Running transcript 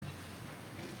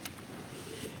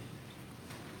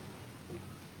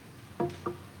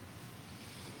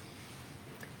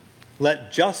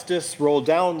Let justice roll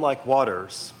down like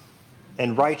waters,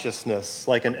 and righteousness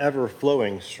like an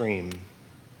ever-flowing stream.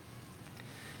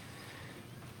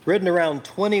 Written around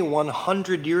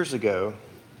 2,100 years ago,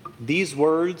 these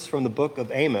words from the book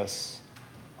of Amos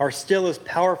are still as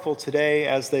powerful today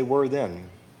as they were then.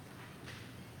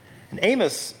 And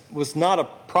Amos was not a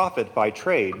prophet by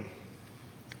trade.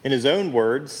 In his own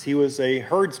words, he was a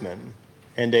herdsman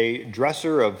and a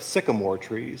dresser of sycamore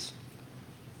trees.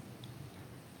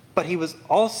 But he was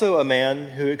also a man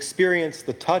who experienced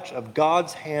the touch of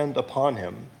God's hand upon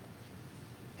him,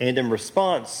 and in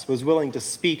response was willing to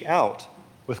speak out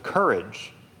with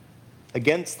courage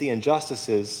against the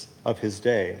injustices of his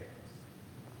day.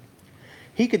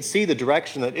 He could see the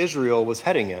direction that Israel was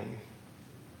heading in.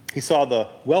 He saw the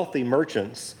wealthy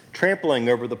merchants trampling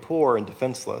over the poor and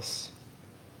defenseless.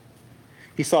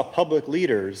 He saw public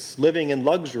leaders living in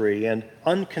luxury and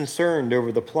unconcerned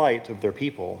over the plight of their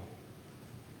people.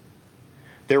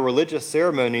 Their religious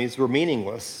ceremonies were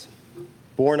meaningless,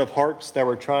 born of hearts that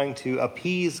were trying to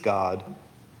appease God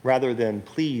rather than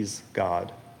please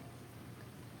God.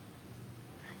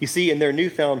 You see, in their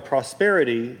newfound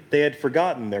prosperity, they had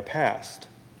forgotten their past,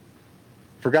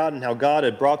 forgotten how God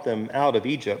had brought them out of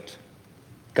Egypt,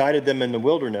 guided them in the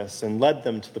wilderness, and led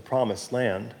them to the promised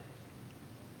land.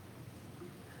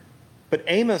 But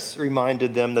Amos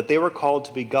reminded them that they were called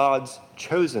to be God's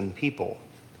chosen people,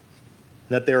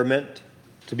 and that they were meant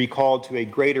to be called to a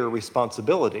greater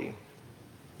responsibility,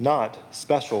 not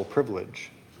special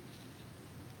privilege.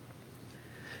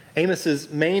 Amos's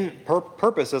main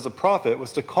purpose as a prophet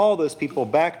was to call those people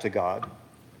back to God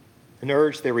and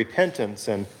urge their repentance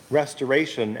and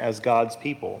restoration as God's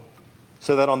people,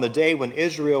 so that on the day when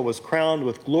Israel was crowned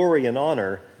with glory and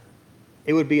honor,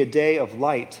 it would be a day of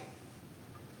light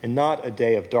and not a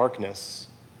day of darkness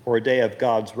or a day of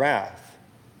God's wrath,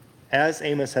 as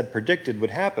Amos had predicted would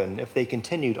happen if they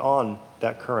continued on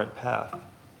that current path.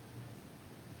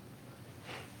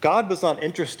 God was not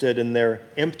interested in their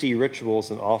empty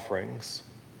rituals and offerings.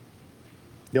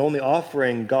 The only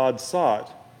offering God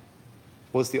sought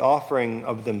was the offering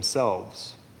of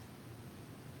themselves.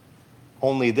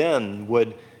 Only then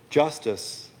would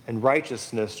justice and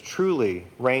righteousness truly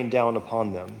rain down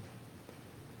upon them.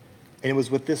 And it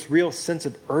was with this real sense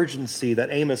of urgency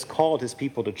that Amos called his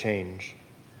people to change.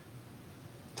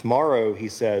 Tomorrow, he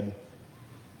said,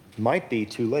 might be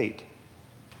too late.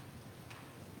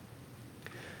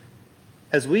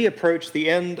 As we approach the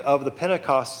end of the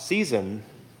Pentecost season,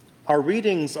 our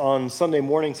readings on Sunday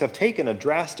mornings have taken a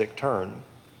drastic turn.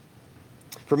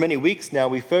 For many weeks now,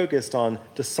 we focused on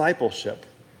discipleship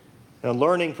and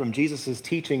learning from Jesus'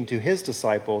 teaching to his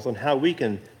disciples on how we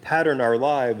can pattern our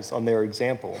lives on their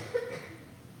example.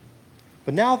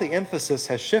 But now the emphasis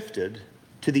has shifted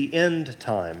to the end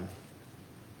time,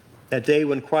 that day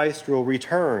when Christ will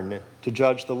return to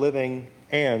judge the living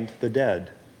and the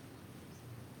dead.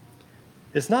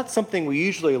 It's not something we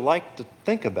usually like to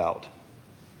think about,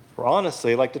 or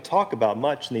honestly like to talk about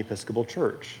much in the Episcopal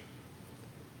Church.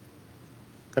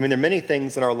 There are many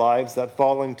things in our lives that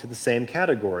fall into the same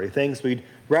category, things we'd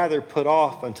rather put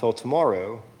off until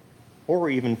tomorrow, or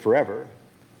even forever.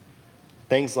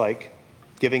 Things like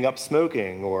giving up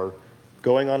smoking, or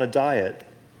going on a diet,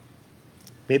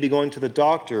 maybe going to the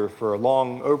doctor for a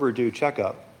long overdue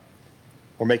checkup,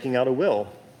 or making out a will.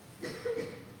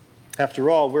 After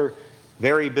all, we're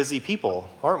very busy people,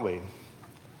 aren't we?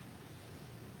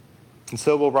 And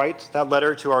so we'll write that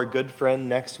letter to our good friend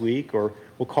next week, or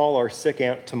we'll call our sick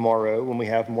aunt tomorrow when we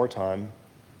have more time.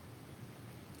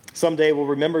 Someday we'll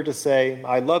remember to say,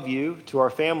 "I love you," to our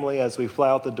family as we fly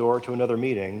out the door to another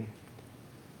meeting,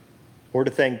 or to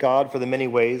thank God for the many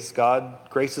ways God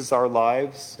graces our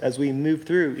lives as we move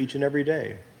through each and every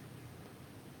day.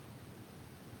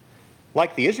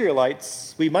 Like the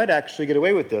Israelites, we might actually get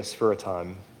away with this for a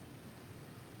time.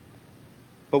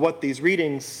 But what these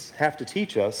readings have to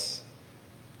teach us,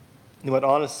 and what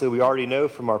honestly we already know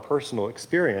from our personal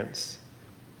experience,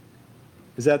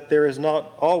 is that there is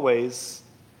not always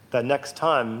that next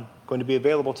time going to be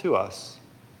available to us.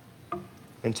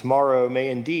 And tomorrow may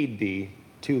indeed be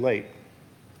too late.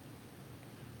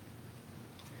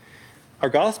 Our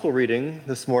gospel reading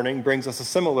this morning brings us a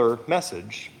similar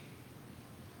message.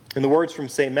 In the words from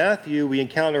St. Matthew, we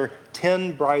encounter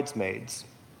 10 bridesmaids,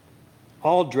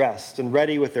 all dressed and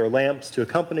ready with their lamps to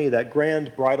accompany that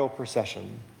grand bridal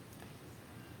procession.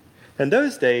 In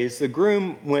those days, the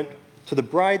groom went to the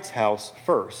bride's house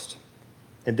first,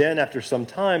 and then after some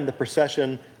time, the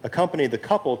procession accompanied the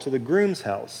couple to the groom's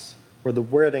house, where the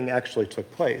wedding actually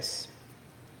took place.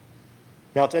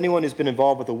 Now, to anyone who's been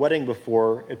involved with a wedding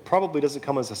before, it probably doesn't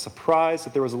come as a surprise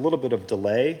that there was a little bit of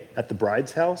delay at the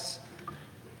bride's house.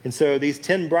 And so these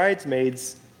 10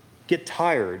 bridesmaids get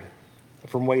tired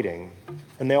from waiting,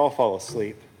 and they all fall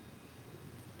asleep.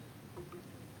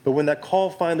 But when that call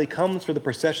finally comes for the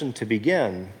procession to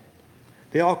begin,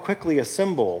 they all quickly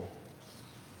assemble,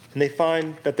 and they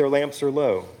find that their lamps are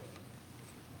low.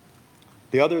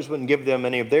 The others wouldn't give them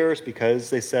any of theirs because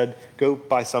they said, "Go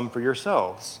buy some for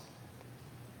yourselves."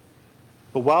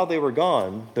 But while they were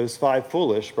gone, those 5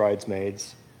 foolish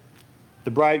bridesmaids,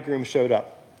 the bridegroom showed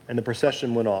up, and the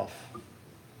procession went off.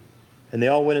 And they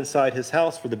all went inside his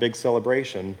house for the big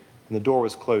celebration, and the door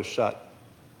was closed shut.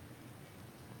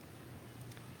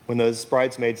 When those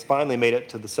bridesmaids finally made it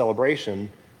to the celebration,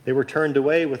 they were turned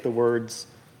away with the words,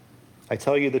 "I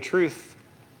tell you the truth,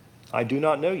 I do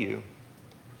not know you."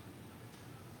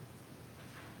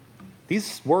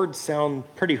 These words sound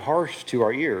pretty harsh to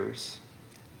our ears.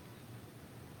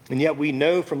 And yet we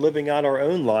know from living out our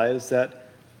own lives that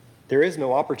there is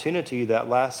no opportunity that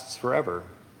lasts forever.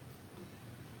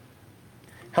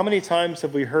 How many times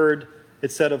have we heard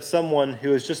it said of someone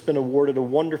who has just been awarded a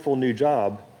wonderful new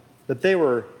job that they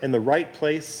were in the right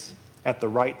place at the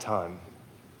right time?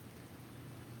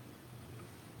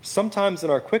 Sometimes in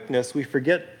our quickness, we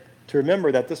forget to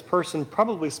remember that this person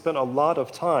probably spent a lot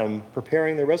of time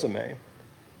preparing their resume,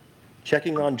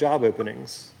 checking on job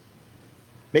openings,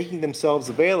 making themselves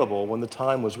available when the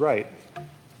time was right.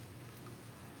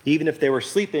 Even if they were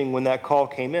sleeping when that call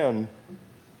came in,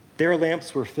 their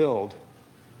lamps were filled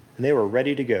and they were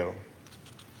ready to go.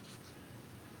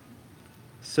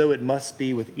 So it must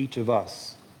be with each of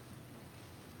us.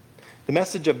 The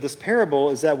message of this parable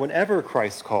is that whenever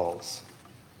Christ calls,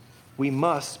 we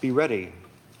must be ready.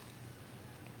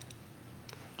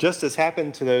 Just as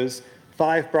happened to those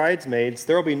 5 bridesmaids,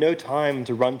 there will be no time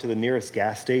to run to the nearest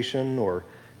gas station or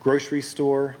grocery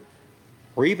store,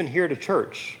 or even here to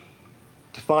church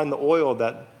to find the oil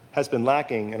that has been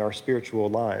lacking in our spiritual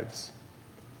lives.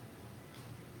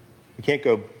 We can't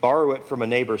go borrow it from a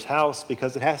neighbor's house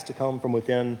because it has to come from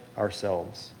within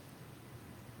ourselves.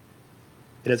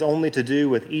 It has only to do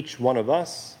with each one of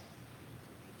us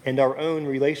and our own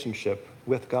relationship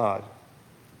with God.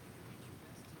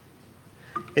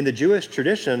 In the Jewish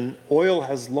tradition, oil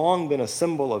has long been a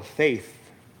symbol of faith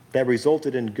that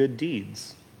resulted in good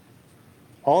deeds,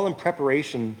 all in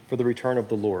preparation for the return of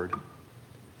the Lord.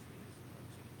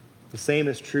 The same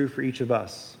is true for each of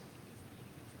us.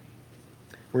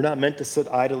 We're not meant to sit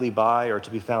idly by or to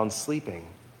be found sleeping,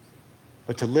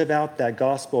 but to live out that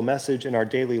gospel message in our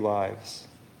daily lives,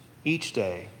 each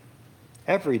day,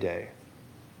 every day,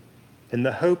 in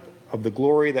the hope of the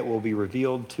glory that will be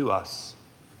revealed to us.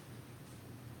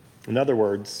 In other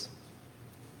words,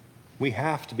 we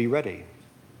have to be ready.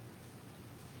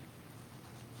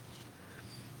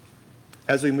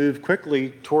 As we move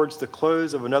quickly towards the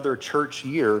close of another church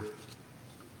year,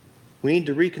 we need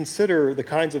to reconsider the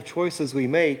kinds of choices we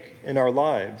make in our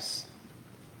lives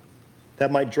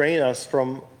that might drain us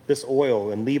from this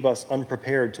oil and leave us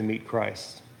unprepared to meet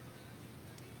Christ.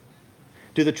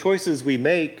 Do the choices we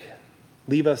make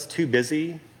leave us too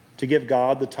busy to give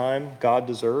God the time God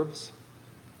deserves?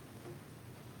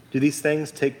 Do these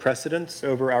things take precedence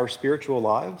over our spiritual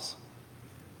lives?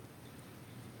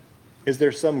 Is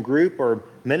there some group or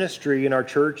ministry in our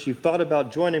church you've thought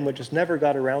about joining but just never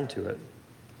got around to it?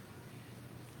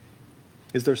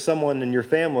 Is there someone in your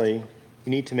family you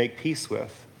need to make peace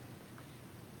with?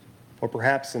 Or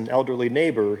perhaps an elderly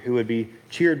neighbor who would be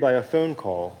cheered by a phone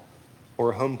call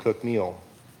or a home-cooked meal?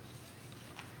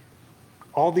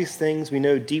 All these things we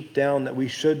know deep down that we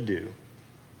should do,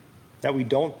 that we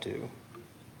don't do,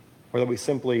 or that we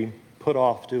simply put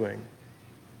off doing,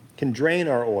 can drain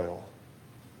our oil,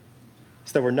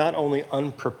 so that we're not only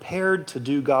unprepared to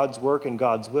do God's work and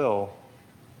God's will,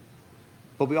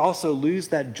 but we also lose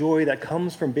that joy that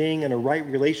comes from being in a right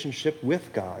relationship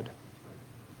with God.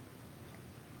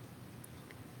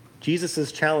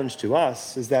 Jesus' challenge to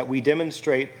us is that we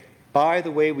demonstrate by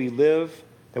the way we live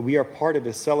that we are part of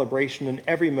his celebration in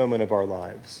every moment of our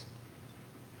lives,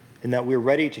 and that we're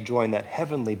ready to join that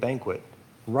heavenly banquet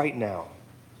right now.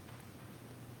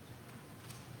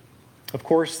 Of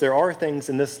course, there are things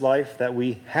in this life that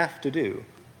we have to do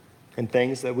and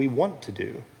things that we want to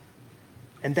do,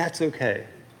 and that's okay.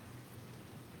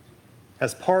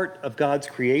 As part of God's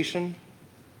creation,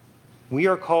 we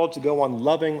are called to go on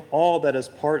loving all that is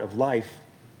part of life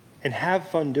and have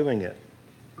fun doing it.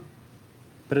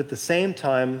 But at the same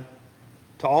time,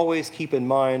 to always keep in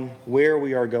mind where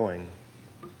we are going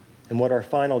and what our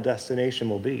final destination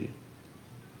will be.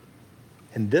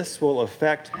 And this will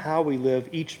affect how we live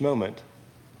each moment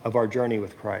of our journey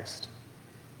with Christ.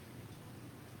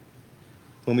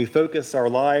 When we focus our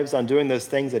lives on doing those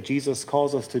things that Jesus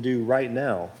calls us to do right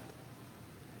now,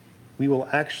 we will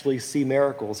actually see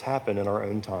miracles happen in our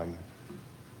own time.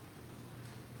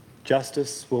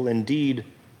 Justice will indeed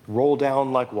roll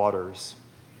down like waters,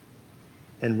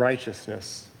 and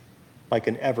righteousness like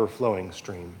an ever-flowing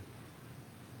stream.